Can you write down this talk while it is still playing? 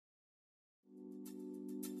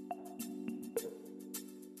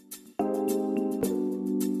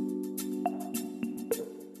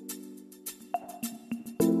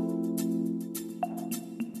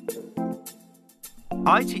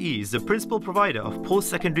ITE is the principal provider of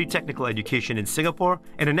post-secondary technical education in Singapore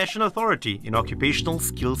and a national authority in occupational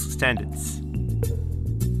skills standards.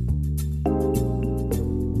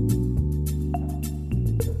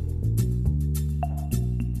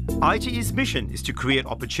 ITE's mission is to create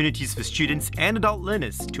opportunities for students and adult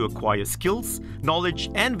learners to acquire skills, knowledge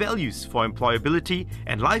and values for employability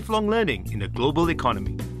and lifelong learning in a global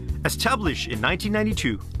economy. Established in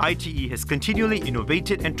 1992, ITE has continually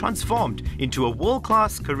innovated and transformed into a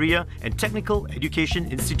world-class career and technical education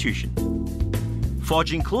institution.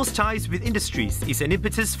 Forging close ties with industries is an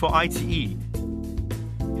impetus for ITE,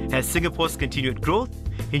 as Singapore's continued growth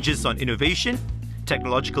hinges on innovation,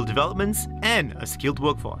 technological developments, and a skilled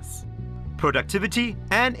workforce. Productivity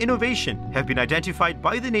and innovation have been identified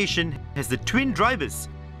by the nation as the twin drivers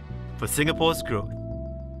for Singapore's growth.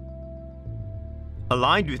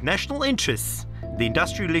 Aligned with national interests, the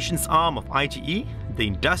Industry Relations arm of ITE, the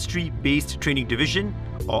Industry-Based Training Division,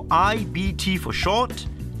 or IBT for short,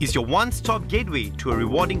 is your one-stop gateway to a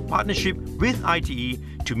rewarding partnership with ITE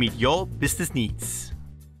to meet your business needs.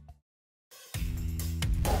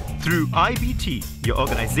 Through IBT, your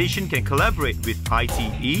organization can collaborate with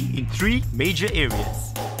ITE in three major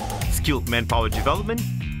areas: skilled manpower development,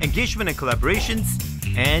 engagement and collaborations,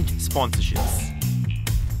 and sponsorships.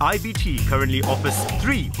 IBT currently offers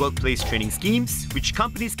 3 workplace training schemes which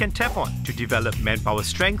companies can tap on to develop manpower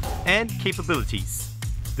strength and capabilities.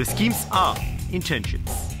 The schemes are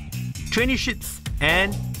internships, traineeships,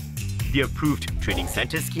 and the approved training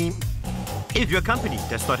center scheme. If your company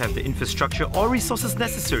does not have the infrastructure or resources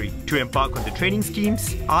necessary to embark on the training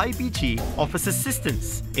schemes, IBT offers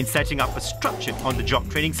assistance in setting up a structured on-the-job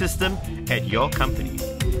training system at your company.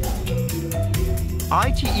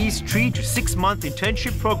 ITE's 3 to 6 month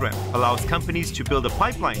internship program allows companies to build a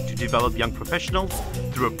pipeline to develop young professionals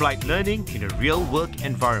through applied learning in a real work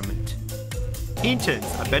environment. Interns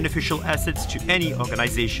are beneficial assets to any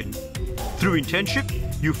organization. Through internship,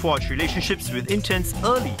 you forge relationships with interns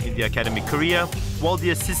early in their academic career while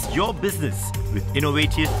they assist your business with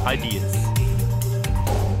innovative ideas.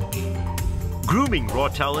 Grooming raw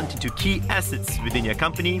talent into key assets within your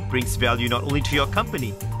company brings value not only to your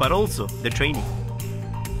company, but also the trainee.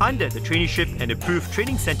 Under the traineeship and approved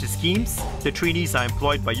training center schemes, the trainees are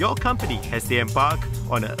employed by your company as they embark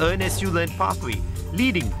on an Earn as you learn pathway,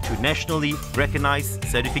 leading to nationally recognized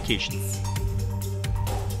certifications.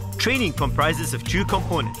 Training comprises of 2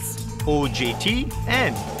 components, OJT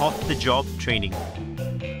and off-the-job training.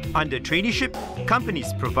 Under traineeship,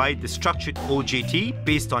 companies provide the structured OJT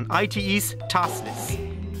based on ITE's task list.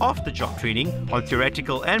 Off-the-job training on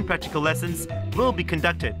theoretical and practical lessons will be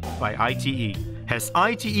conducted by ITE. As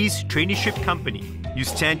ITE's traineeship company, you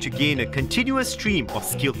stand to gain a continuous stream of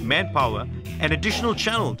skilled manpower, an additional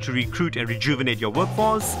channel to recruit and rejuvenate your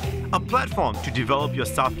workforce, a platform to develop your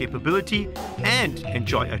staff capability, and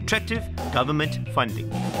enjoy attractive government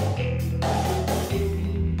funding.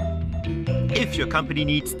 If your company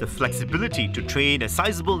needs the flexibility to train a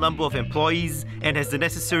sizable number of employees and has the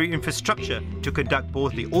necessary infrastructure to conduct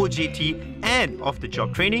both the OJT and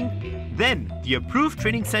off-the-job training, then the Approved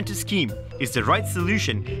Training Center scheme is the right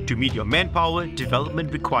solution to meet your manpower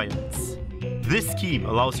development requirements. This scheme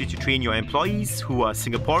allows you to train your employees who are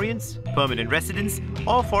Singaporeans, permanent residents,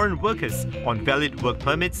 or foreign workers on valid work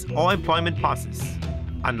permits or employment passes.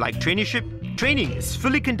 Unlike traineeship, training is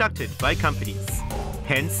fully conducted by companies.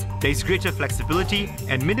 Hence, there is greater flexibility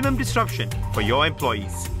and minimum disruption for your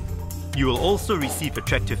employees. You will also receive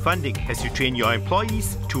attractive funding as you train your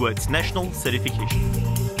employees towards national certification.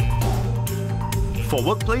 For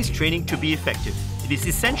workplace training to be effective, it is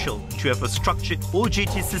essential to have a structured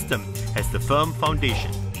OJT system as the firm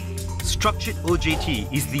foundation. Structured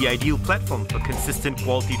OJT is the ideal platform for consistent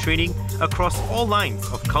quality training across all lines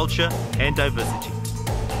of culture and diversity.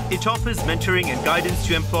 It offers mentoring and guidance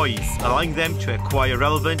to employees, allowing them to acquire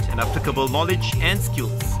relevant and applicable knowledge and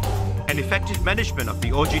skills. An effective management of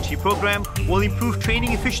the OJT program will improve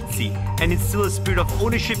training efficiency and instill a spirit of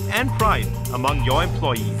ownership and pride among your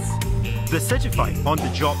employees. The Certified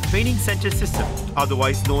On-the-Job Training Center System,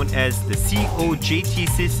 otherwise known as the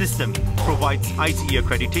COJTC system, provides ITE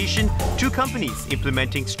accreditation to companies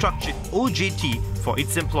implementing structured OJT for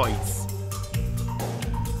its employees.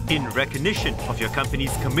 In recognition of your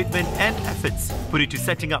company's commitment and efforts put into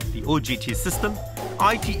setting up the OJT system,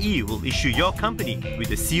 ITE will issue your company with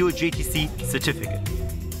a COJTC certificate.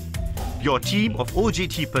 Your team of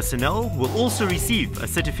OJT personnel will also receive a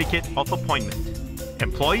certificate of appointment.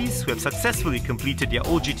 Employees who have successfully completed their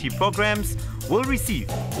OJT programs will receive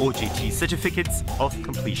OJT certificates of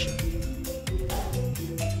completion.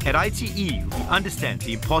 At ITE, we understand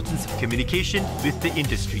the importance of communication with the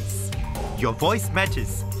industries. Your voice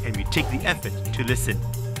matters, and we take the effort to listen.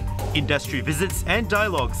 Industry visits and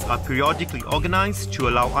dialogues are periodically organized to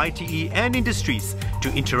allow ITE and industries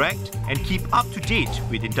to interact and keep up to date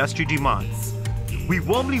with industry demands. We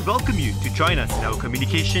warmly welcome you to join us in our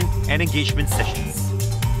communication and engagement sessions.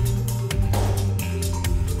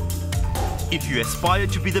 If you aspire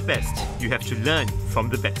to be the best, you have to learn from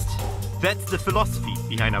the best. That's the philosophy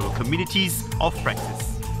behind our communities of practice.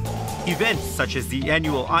 Events such as the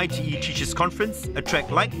annual ITE Teachers Conference attract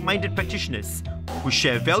like-minded practitioners who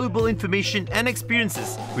share valuable information and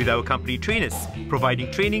experiences with our company trainers,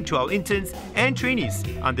 providing training to our interns and trainees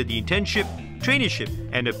under the internship, traineeship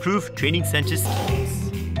and approved training center schemes.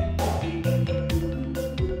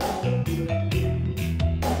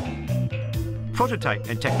 Prototype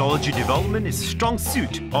and technology development is a strong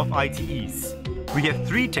suit of ITEs. We have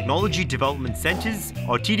 3 Technology Development Centers,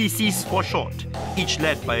 or TDCs for short, each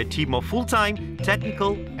led by a team of full-time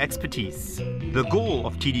technical expertise. The goal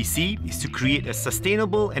of TDC is to create a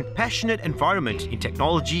sustainable and passionate environment in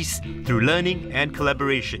technologies through learning and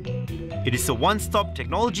collaboration. It is a one-stop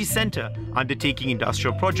technology center undertaking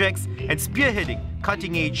industrial projects and spearheading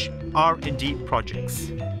cutting-edge R&D projects.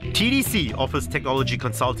 TDC offers technology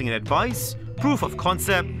consulting and advice, proof of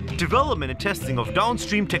concept, development and testing of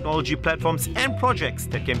downstream technology platforms and projects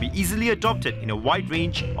that can be easily adopted in a wide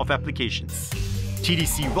range of applications.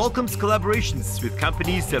 TDC welcomes collaborations with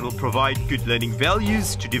companies that will provide good learning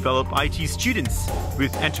values to develop IT students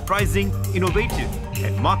with enterprising, innovative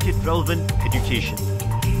and market-relevant education.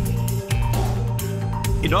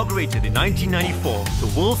 Inaugurated in 1994,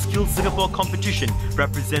 the WorldSkills Singapore competition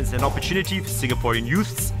represents an opportunity for Singaporean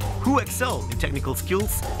youths who excel in technical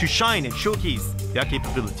skills to shine and showcase their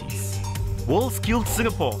capabilities. WorldSkills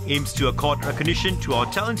Singapore aims to accord recognition to our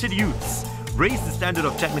talented youths, raise the standard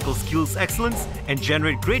of technical skills excellence, and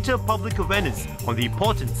generate greater public awareness on the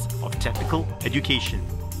importance of technical education.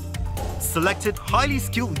 Selected highly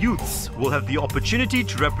skilled youths will have the opportunity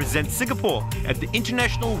to represent Singapore at the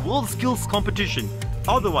International WorldSkills Competition,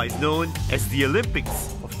 otherwise known as the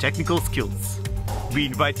Olympics of Technical Skills. We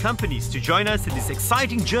invite companies to join us in this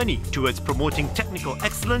exciting journey towards promoting technical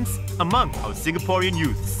excellence among our Singaporean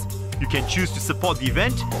youths. You can choose to support the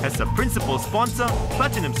event as a principal sponsor,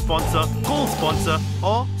 platinum sponsor, gold sponsor,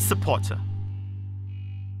 or supporter.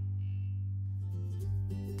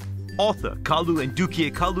 Author Kalu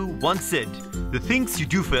Nduki Kalu once said, "The things you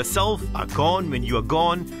do for yourself are gone when you are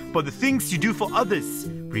gone, but the things you do for others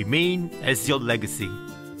remain as your legacy."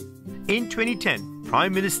 In 2010,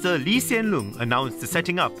 Prime Minister Lee Hsien Loong announced the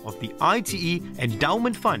setting up of the ITE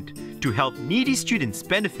Endowment Fund to help needy students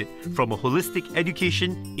benefit from a holistic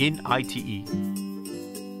education in ITE.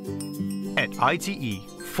 At ITE,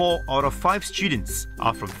 4 out of 5 students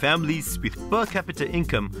are from families with per capita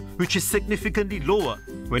income which is significantly lower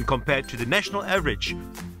when compared to the national average.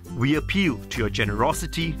 We appeal to your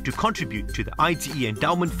generosity to contribute to the ITE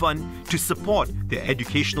Endowment Fund to support their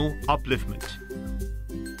educational upliftment.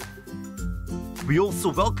 We also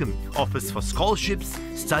welcome offers for scholarships,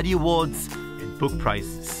 study awards, and book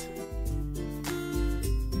prizes.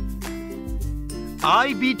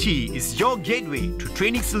 IBT is your gateway to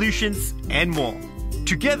training solutions and more.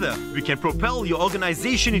 Together, we can propel your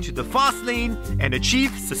organization into the fast lane and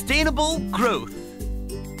achieve sustainable growth.